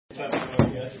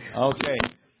Okay.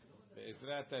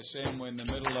 Be'ezrat Hashem, we're in the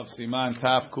middle of Siman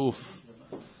Taf Kuf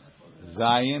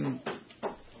Zayin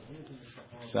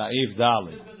Saif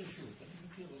Dalid.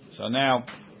 So now,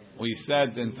 we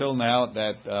said until now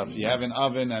that if you have an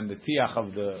oven and the tiach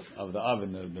of the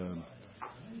oven,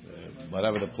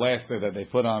 whatever the plaster that they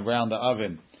put on around the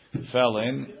oven fell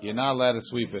in, you're not allowed to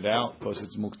sweep it out because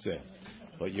it's muktzeh.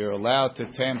 But you're allowed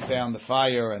to tamp down the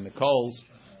fire and the coals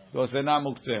because they're not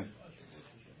muktzeh.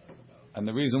 And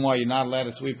the reason why you're not allowed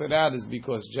to sweep it out is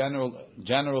because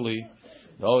generally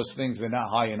those things are not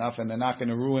high enough and they're not going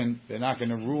to ruin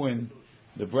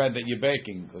the bread that you're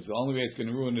baking, because the only way it's going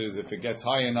to ruin it is if it gets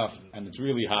high enough and it's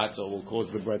really hot, so it will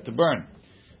cause the bread to burn.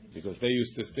 Because they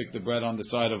used to stick the bread on the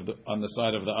side of the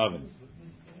oven.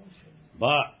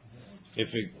 But if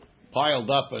it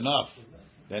piled up enough,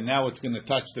 then now it's going to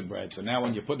touch the bread. So now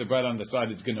when you put the bread on the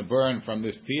side, it's going to burn from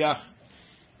this tiach.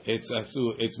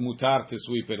 It's mutar to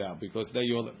sweep it out, because there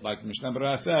you, like Mishnah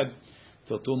Berurah said,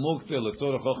 Tiltul Muktzeh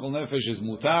Letzorech Ochel Nefesh is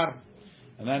mutar,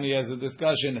 and then he has a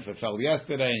discussion. If it fell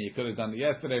yesterday and you could have done it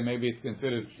yesterday, maybe it's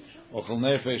considered Ochel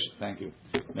Nefesh. Thank you.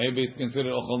 Maybe it's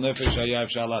considered Ochel Nefesh Hayav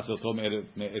Shalas Oto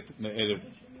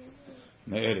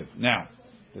Me'erev. Now,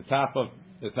 the top of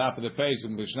the page,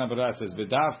 Mishnah Berurah says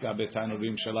V'davka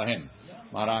betanurim shelahem.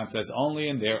 Maran says only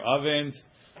in their ovens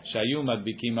Shayu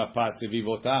Madbikim Apat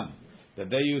Sevivotam, that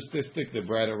they used to stick the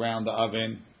bread around the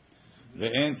oven,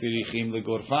 ve'en tzirichim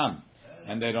legorfam,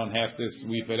 and they don't have to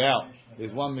sweep it out.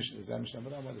 There's one Mishnah. Is that Mishnah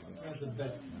Berurah? What is it?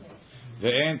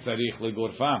 Ve'en tzarich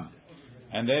legorfam,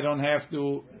 and they don't have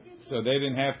to. So they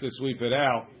didn't have to sweep it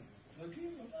out.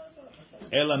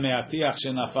 Ela me'atiach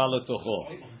shenafal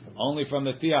letocho, only from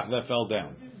the tiach that fell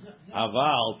down.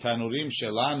 Aval tanurim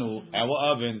shelanu,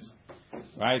 our ovens,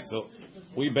 right? So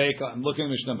we bake. Look at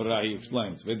Mishnah Berurah. He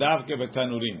explains. V'davke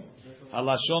betanurim.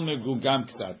 Halashon megugam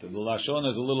k'tzat. The lashon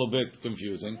is a little bit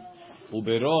confusing.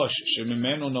 Uberosh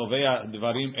shemimenu novea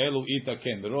dvarim elu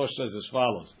itaken. The Rosh says as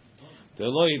follows: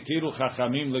 Telo itiru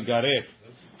chachamim legaref.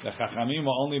 The chachamim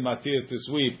are only matir to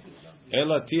sweep.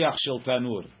 Ela tiach shel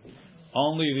tanur.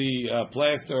 Only the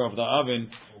plaster of the oven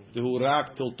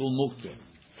dehurak tiltul muktzeh,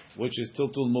 which is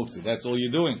tiltul muktzeh. That's all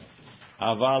you're doing.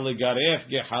 Aval legaref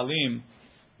gehalim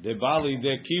debali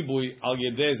de kibui al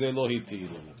yedeh zeh lo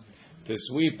hitiru. To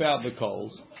sweep out the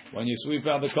coals. When you sweep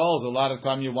out the coals, a lot of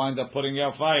time you wind up putting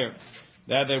out fire.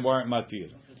 That they weren't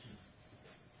matir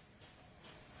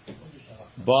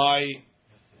by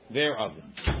their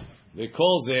ovens. The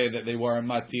coals there that they weren't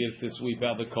matir to sweep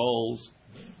out the coals.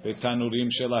 V'tanurim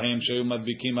shelahem sheyu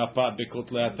madbikim apat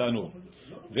bekotlei hatanur.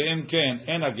 Ve'im ken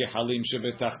en hagehalim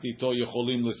shebetachtito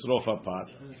yecholim lisrof apat.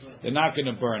 They're not going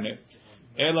to burn it.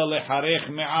 Ela leharech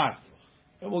me'at.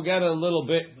 It will get a little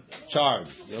bit charred.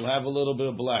 You'll have a little bit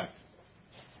of black.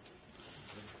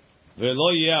 Velo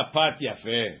yeh apat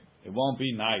yafeh. It won't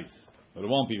be nice, but it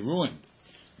won't be ruined.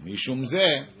 Mishum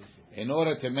zeh, in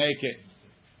order to make it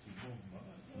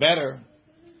better,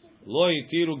 lo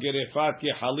yitiru gerefat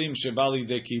yehalim shebali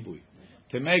de kibui.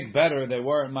 To make better, they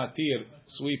weren't matir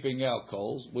sweeping out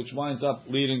coals, which winds up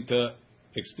leading to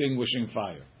extinguishing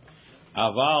fire.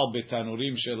 Aval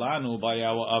betanurim shelanu, by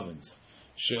our ovens.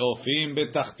 She'ofim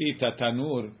betachtit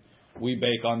tanur, we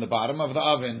bake on the bottom of the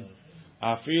oven.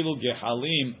 Afilu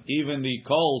gehalim, even the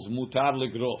coals mutar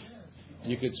legrof,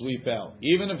 you could sweep out,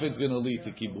 even if it's going to lead to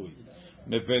kibui.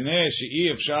 Mepeneh she'i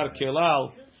efshar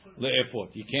kelal le'efot,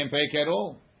 you can't bake at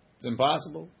all. It's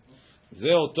impossible.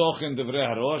 Zeo tochen devrei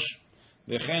harosh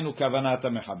v'chenu kavanat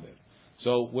mechaber.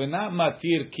 So we're not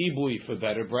matir kibui for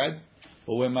better bread,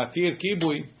 but we're matir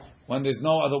kibui when there's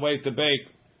no other way to bake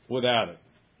without it.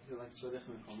 Is it like sodech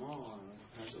mechomo, or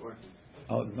how's it working?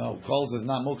 Oh no, coals is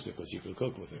not muktzeh because you could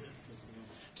cook with it.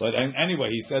 But anyway,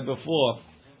 he said before,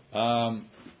 the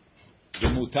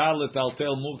mutar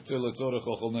letaltel muktzeh letzorech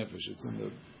ochel nefesh. It's in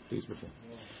the piece before.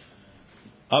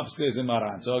 Upstairs in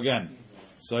Maran. So again,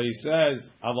 he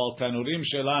says, aval tanurim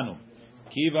shelanu,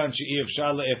 kivan she'i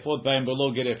efshar le'efot b'hem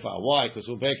below gerefa. Why? Because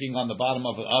we're baking on the bottom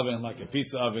of the oven like a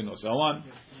pizza oven or so on.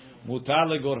 Mutar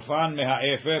legorfan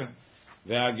meha'efer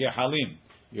ve'hagehalim.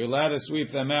 You're allowed to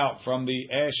sweep them out from the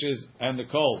ashes and the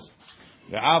coals.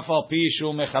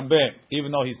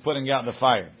 Even though he's putting out the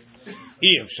fire.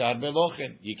 You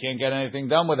can't get anything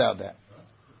done without that.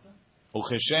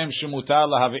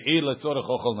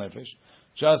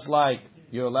 Just like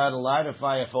you're allowed to light a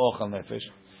fire for ochel nefesh.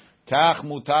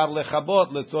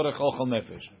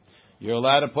 You're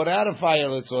allowed to put out a fire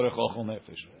letzorech ochel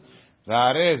nefesh.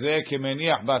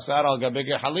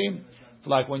 It's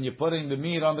like when you're putting the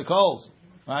meat on the coals.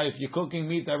 Right? If you're cooking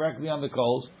meat directly on the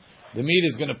coals, the meat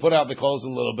is going to put out the coals a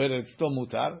little bit, and it's still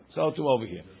mutar. So too over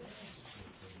here.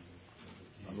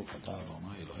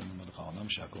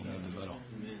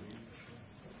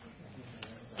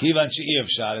 Kivan she'iev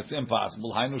shar, it's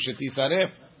impossible. Hainu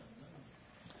shetisaref,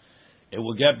 it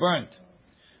will get burnt.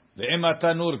 Ve'ema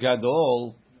tanur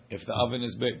gadol, if the oven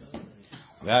is big.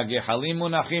 Ve'agehalim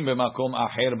munachim b'makom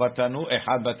acher batanur,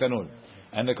 echad batanur,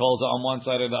 and the coals are on one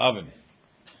side of the oven.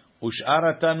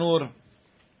 Ush'ara tanur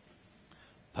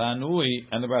panui,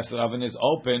 and the rest of the oven is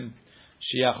open.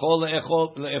 Shiachol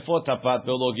le'efot tapat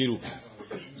ve'lo giru.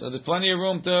 So there's plenty of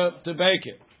room to bake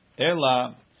it.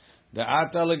 Ela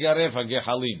da'ata legaref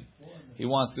hagehalim. He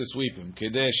wants to sweep him.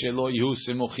 Kedei shelo yihu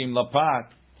simuchim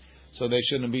lapat, so they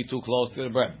shouldn't be too close to the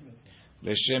bread.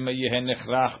 V'shem yehen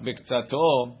nechrach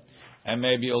b'ktzato, and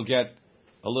maybe it'll get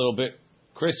a little bit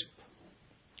crisp.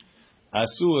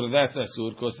 Asur, that's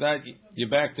asur, because that you're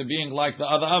back to being like the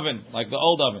other oven, like the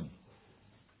old oven.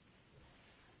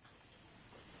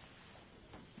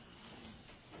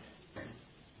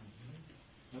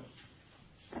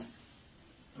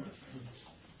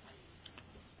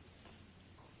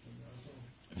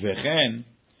 V'chen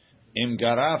im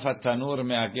garaf hatanur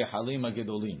me'agehalim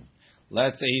hagedolim.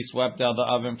 Let's say he swept out the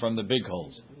oven from the big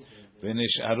holes.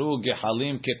 V'nisharu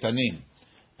gehalim ketanim,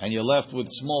 and you're left with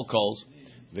small coals.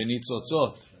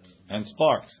 V'nitzotzot, and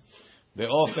sparks.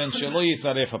 Ve'ofen shelo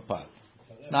yisaref hapat.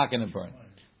 It's not going to burn.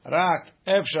 Rak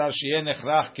efshar sheyeh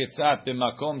nechrach ketzat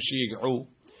b'makom sheyig'u.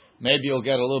 Maybe you'll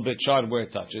get a little bit charred where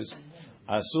it touches.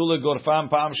 Asul legorfam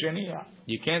pa'am sheniya.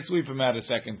 You can't sweep him out a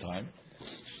second time.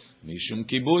 Mishum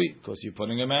kibui, because you're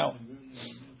putting him out.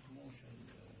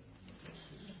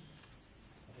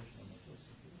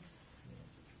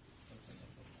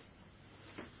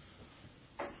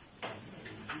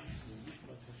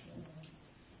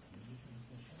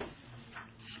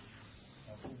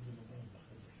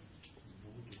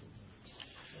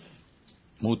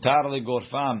 Mutar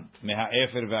legorfam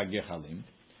meha'efer ve'agechalim.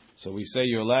 So we say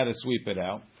you're allowed to sweep it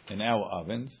out in our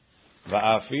ovens.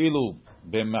 Va'afilu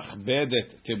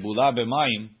b'machbedet tebula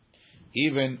b'mayim.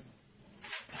 Even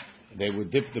they would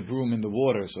dip the broom in the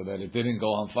water so that it didn't go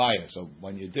on fire. So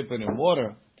when you dip it in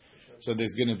water, so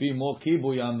there's going to be more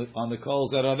kibui on the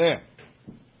coals that are there.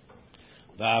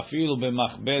 Va'afilu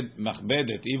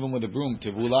b'machbedet, even with the broom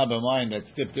tebula b'mayim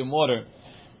that's dipped in water.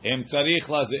 Em tzarich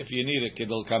laze, if you need it,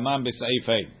 kedol kaman b'saif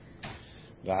hay.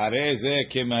 V'harei ze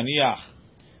kemaniach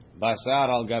basar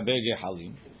al gabe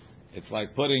gehalim. It's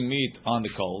like putting meat on the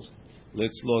coals.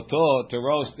 Litzloto, to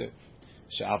roast it.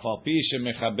 She'af al pi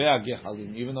shemechabe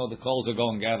gehalim. Even though the coals are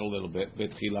going out a little bit,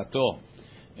 betchilato,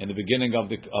 in the beginning of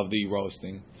the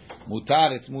roasting.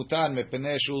 Mutar, it's mutar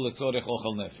mepenei shu letzorech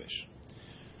ochel nefesh.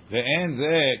 Ve'en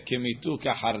ze kemitu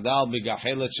kahardal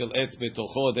b'gachelet shel etz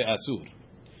betocho de asur.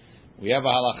 We have a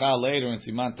halacha later in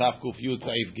Siman Tafkuf Yud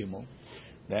Saif Gimel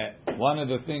that one of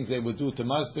the things they would do to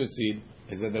mustard seed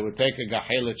is that they would take a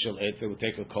gachelet shel etz, they would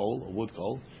take a coal, a wood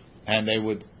coal, and they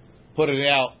would put it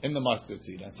out in the mustard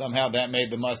seed, and somehow that made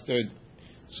the mustard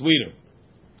sweeter.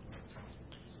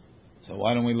 So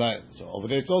why don't we let? So over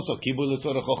there it's also kibui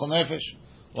l'tzorech ochel nefesh.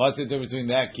 What's the difference between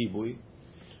that kibui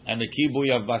and the kibui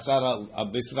of basar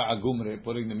abisra agumre,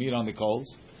 putting the meat on the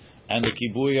coals, and the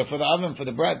kibui for the oven for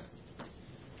the bread?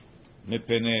 It's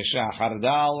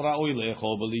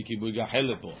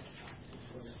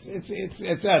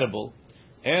edible.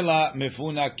 Ela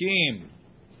mefunakim.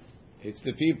 It's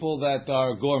the people that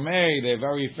are gourmet. They're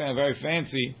very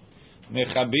fancy.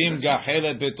 Mechabim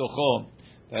gachelet betocho.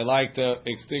 They like to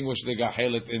extinguish the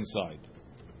gachelet inside.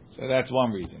 So that's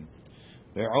one reason.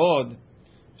 Ve'od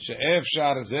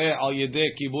she'efshar ze al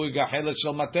yedei kibui gachelet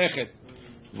shel matechet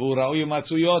v'ura'u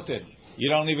matzu yoter. You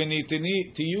don't even need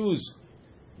to use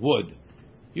wood.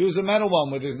 Use a metal one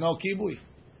where there's no kibui.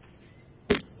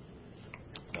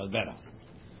 That's better.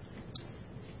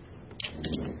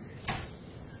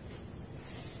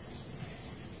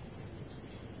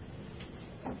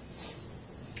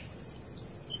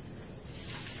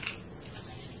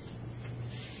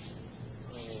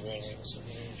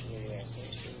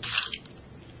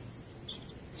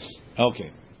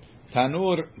 Okay.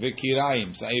 Tanur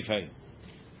v'kirayim, Saif hay.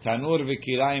 Tanur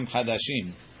v'kirayim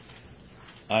hadashim.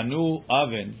 A new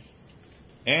oven,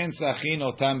 en sachin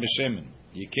otam b'shemen.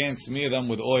 You can't smear them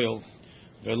with oil.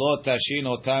 Velo tashin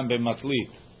otam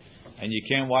b'matlit, and you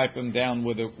can't wipe them down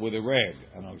with a rag.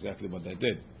 I don't know exactly what that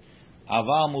did.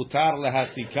 Aval mutar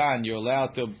lehasikan. You're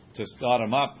allowed to start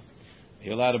them up.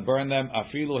 You're allowed to burn them.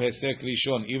 Afilu hesek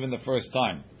rishon, even the first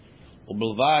time.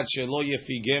 Ubelvad shelo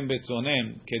yefigem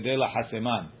betzonem kedei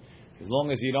lahaseman. As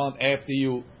long as you don't, after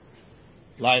you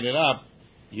light it up,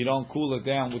 you don't cool it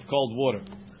down with cold water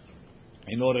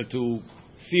in order to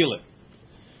seal it.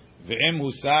 Ve'em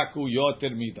husaku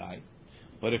yoter midai.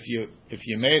 But if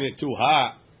you made it too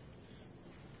hot,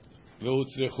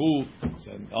 Nowadays,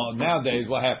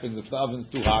 what happens if the oven's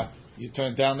too hot? You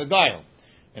turn down the dial.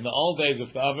 In the old days,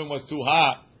 if the oven was too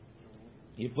hot,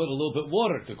 you put a little bit of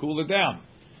water to cool it down.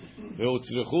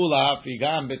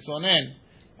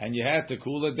 And you had to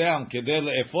cool it down.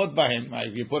 If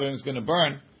you put it in, it's going to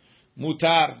burn.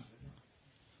 Mutar.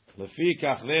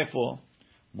 Lefikach, therefore,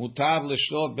 mutar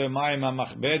lishlot b'mayim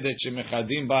ha'machbedet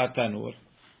shemechadim ba'atanur.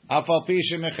 Afal pi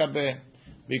shemechabeh.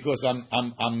 Because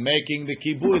I'm making the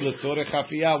kibui l'tzorech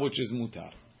hafiyah, which is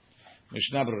mutar.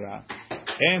 Mishnah Berurah.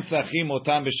 En sachim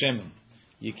otam b'shemen.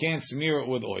 You can't smear it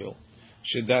with oil.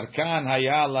 Shedarkan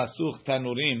haya lasuch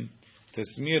tanurim. To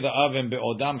smear the oven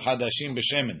be'odam hadashim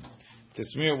b'shemen. To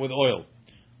smear it with oil.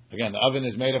 Again, the oven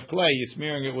is made of clay. You're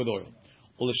smearing it with oil.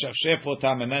 Uleshafshef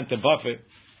otam, and then to buff it.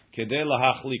 Kedei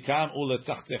lahachlikan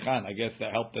uletzachtzechan. I guess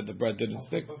that helped that the bread didn't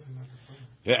stick.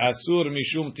 Ve'asur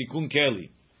mishum tikun keli.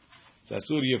 It's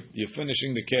asur, you're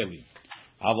finishing the keli.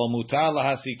 Aval mutar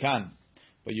lahasikan.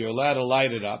 But you're allowed to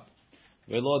light it up.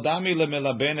 Ve'lo dami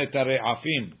lemelabenet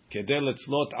hare'afim. Kedei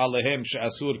letzlot alehem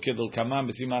she'asur kedilkaman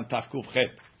b'siman tafkuf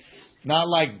chet. It's not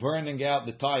like burning out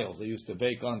the tiles. They used to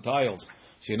bake on tiles.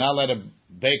 So you're not allowed to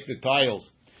bake the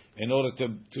tiles in order to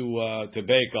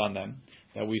bake on them.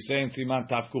 That we say in Siman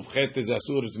Tafkuf Chet is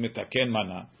asur is mitaken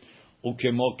mana.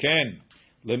 Ukemo ken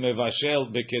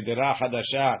lemevashel bekedera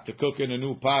hadasha, to cook in a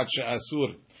new pot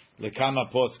she'asur lekama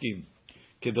poskim.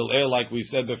 Kedel el, like we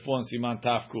said before in Siman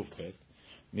Tafkuf Chet.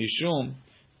 Mishum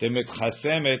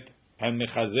temetchasemet and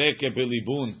mechazeke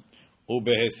belibun. We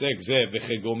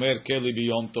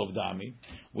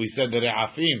said the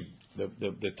re'afim,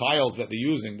 the tiles that they're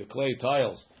using, the clay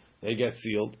tiles, they get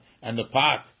sealed, and the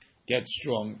pot gets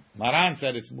strong. Maran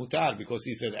said it's mutar because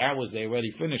he said hours they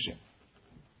already finishing.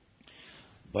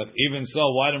 But even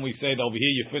so, why don't we say that over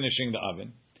here you're finishing the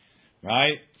oven,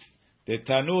 right? The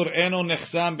tanur eno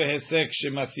nechsam behesek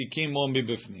shemasikim mo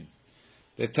mibifnim.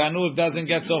 The tanur doesn't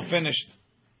get so finished.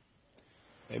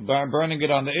 Burning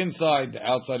it on the inside, the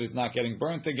outside is not getting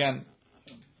burnt again.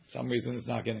 For some reason it's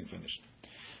not getting finished.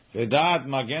 Vedat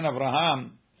Magen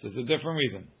Avraham says a different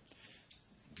reason.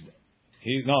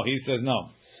 He says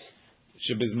no.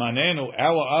 Shebizmanenu,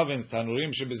 our ovens,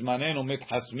 tanurim shebizmanenu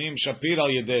mithasmim shapir al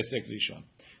yedei sek rishon.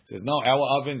 Says no,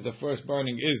 our ovens, the first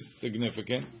burning is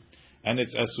significant, and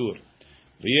it's asur.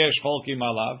 V'yesh cholkim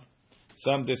alav.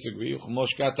 Some disagree.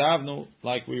 U'chmosh katavnu,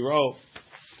 like we wrote,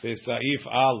 Saif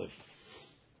Aleph.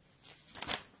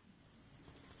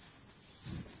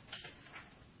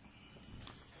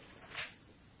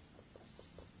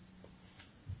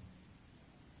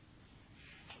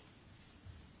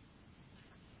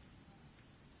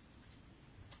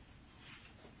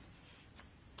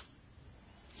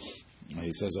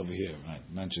 He says over here, right?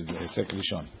 Mentions the Hesek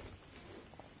Rishon.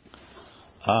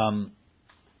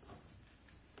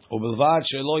 Ubelvad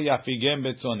shelo yafigem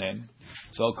betzonen.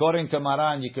 So according to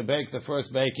Maran, you can bake the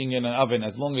first baking in an oven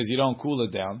as long as you don't cool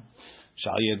it down.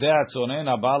 Shal yedei tzonen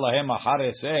haba lahem achar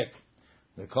hesek.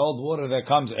 The cold water that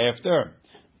comes after.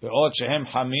 Be'od shehem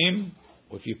hamim.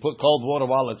 If you put cold water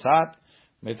while it's hot,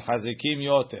 mitchazikim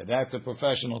yoter. That's a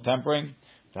professional tempering.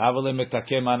 Ta'avale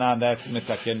mitaken manan. That's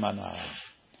mitaken manan.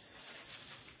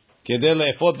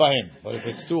 But if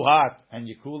it's too hot and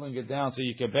you're cooling it down so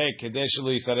you can bake, a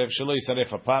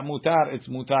pat mutar, it's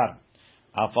mutar.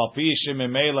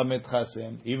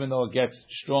 Even though it gets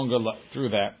stronger through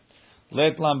that,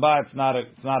 let lamba, it's not a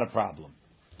problem.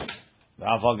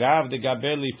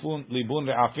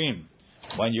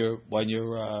 When you're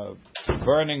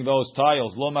burning those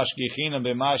tiles,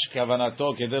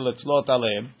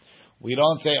 we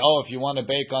don't say, oh, if you want to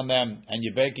bake on them and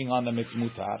you're baking on them, it's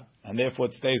mutar. And therefore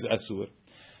it stays asur.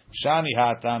 Shani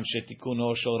hatam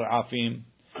shetikuno shel ra'afim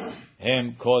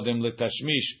hem kodem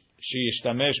letashmish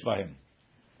sheyishtamesh bahem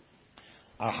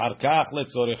achar kach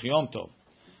letzorech yom tov.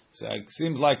 So it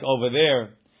seems like over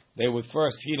there they would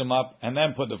first heat them up and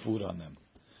then put the food on them.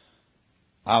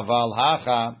 Aval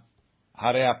hacha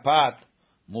harei apat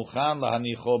muchan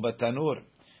lahanicho batanur.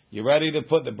 You're ready to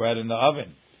put the bread in the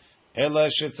oven. Ela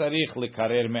shetzarich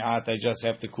lekarer me'at. I just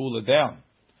have to cool it down.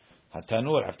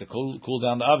 Hatanur, have to cool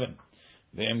down the oven.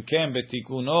 Ve'emkem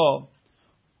betikuno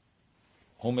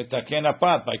hu mitaken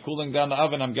apat. By cooling down the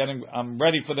oven, I'm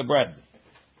ready for the bread.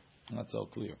 Not so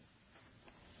clear.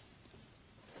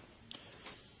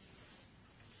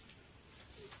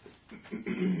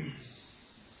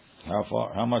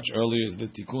 How much earlier is the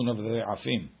tikkun of the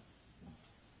afim?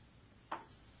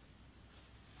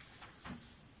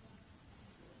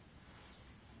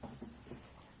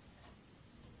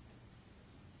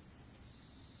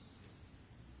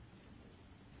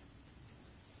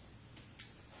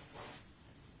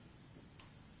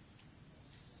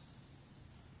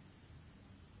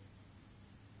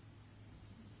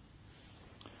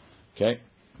 Okay.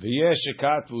 V'yesh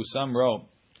shekatvu, some wrote,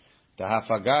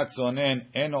 Hafagat zonen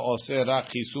eno oseh rak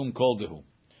chisum kol dehu.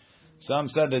 Some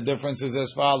said the difference is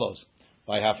as follows: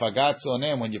 by hafagat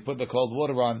zonen, when you put the cold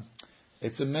water on,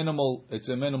 it's a minimal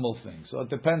thing. So it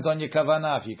depends on your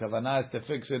kavanah. If your kavanah is to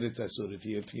fix it, it's asur. If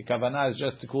your kavanah is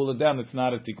just to cool it down, it's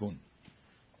not a tikkun.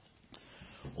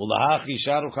 Ulahachi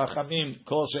sharu chachamim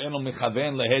kol she'eno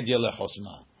mechaven lehedya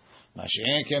lechosna.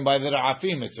 Mashiach came by the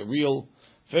ra'afim. It's a real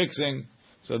fixing,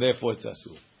 so therefore it's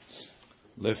asur.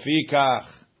 Lefikach.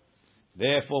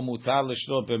 Therefore, mutar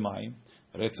l'shnot b'mayim.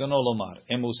 Retzono lomar.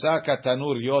 Emusa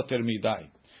katanur yoter midai.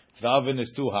 The oven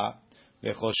is too hot.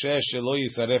 V'choshesh shelo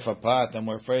yisaref apat. And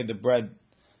we're afraid the bread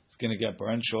is going to get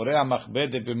burned. Shorea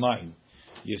machbede b'mayim.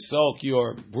 You soak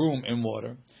your broom in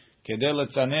water. Kedei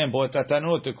letzanem bo et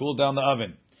hatanur, to cool down the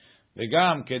oven.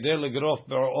 V'gam kedei legrof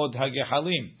be'od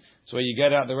hagehalim. So you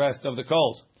get out the rest of the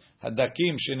coals.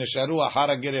 Hadakim shenesharu ahar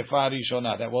hagerefa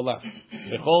harishona. That were left.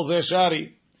 V'chol zeh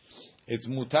shari. It's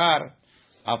mutar.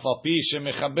 Afapi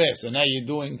shemechabe. So now you're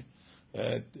doing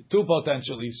two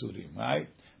potential isurim, right?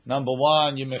 Number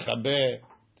one, you mechabe,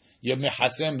 you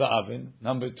mechasem the oven.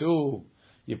 Number two,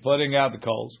 you're putting out the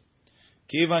coals.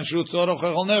 Kivan shu tzoroch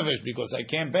echol nefesh, because I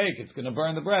can't bake, it's going to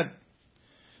burn the bread.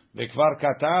 Vekvar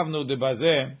katavnu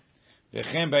debazeh,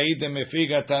 vechem ba'idem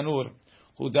mefiga tanur,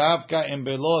 hu davka em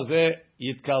belo ze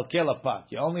yitkalkel apat.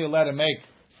 You're only allowed to make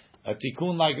a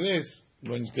tikkun like this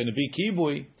when it's going to be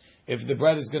kibui if the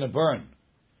bread is going to burn.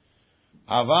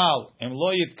 Aval em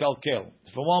lo yitkalkel,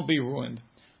 if it won't be ruined.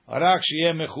 Arak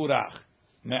sheyeh mechurach,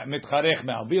 mitcharech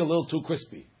me'al, be a little too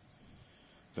crispy.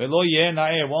 Velo yeh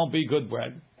na'eh, won't be good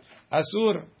bread.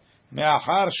 Asur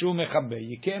me'achar shu mechabe.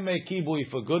 You can't make kibui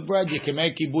for good bread. You can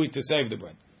make kibui to save the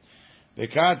bread.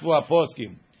 V'katvu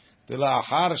aposkim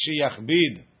dela'achar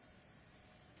sheyachbid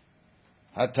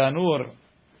hatanur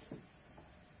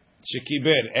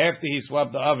shekiber. After he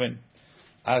swapped the oven,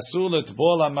 asur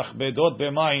letbol ha'machbedot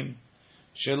b'mayim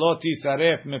shelo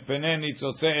tisaref mepnei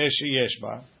nitzotze esh sheyesh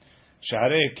ba.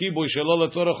 Sharei kibui shelo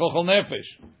letzorech ochel nefesh.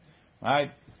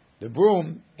 Right? The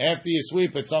broom, after you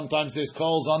sweep it, sometimes there's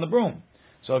coals on the broom.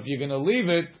 So if you're going to leave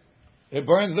it, it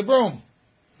burns the broom.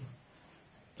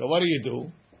 So what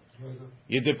do?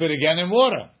 You dip it again in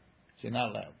water. So you're not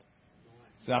allowed.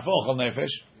 It's not for ochel nefesh.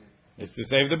 It's to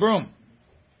save the broom.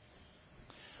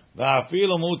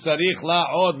 Va'afilu mu tzarich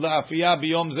la'od la'afiyah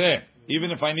biyom zeh.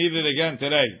 Even if I need it again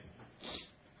today.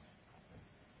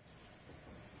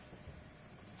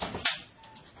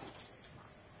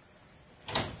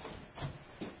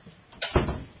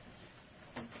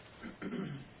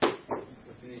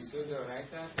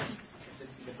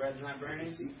 The bread's not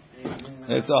burning.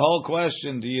 It's a whole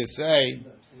question. Do you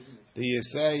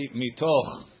say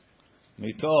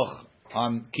mitoch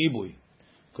on kibui?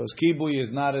 Because kibui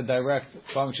is not a direct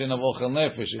function of ochel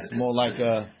nefesh. It's more like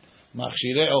a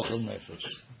machshirei ochel nefesh.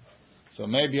 So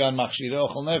maybe on machshirei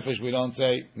ochel nefesh we don't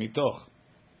say mitoch.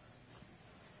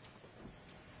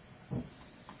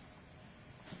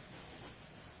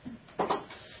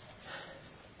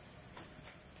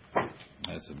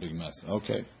 That's a big mess.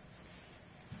 Okay.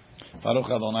 Baruch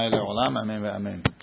Adonai le'olam, amen ve'amen.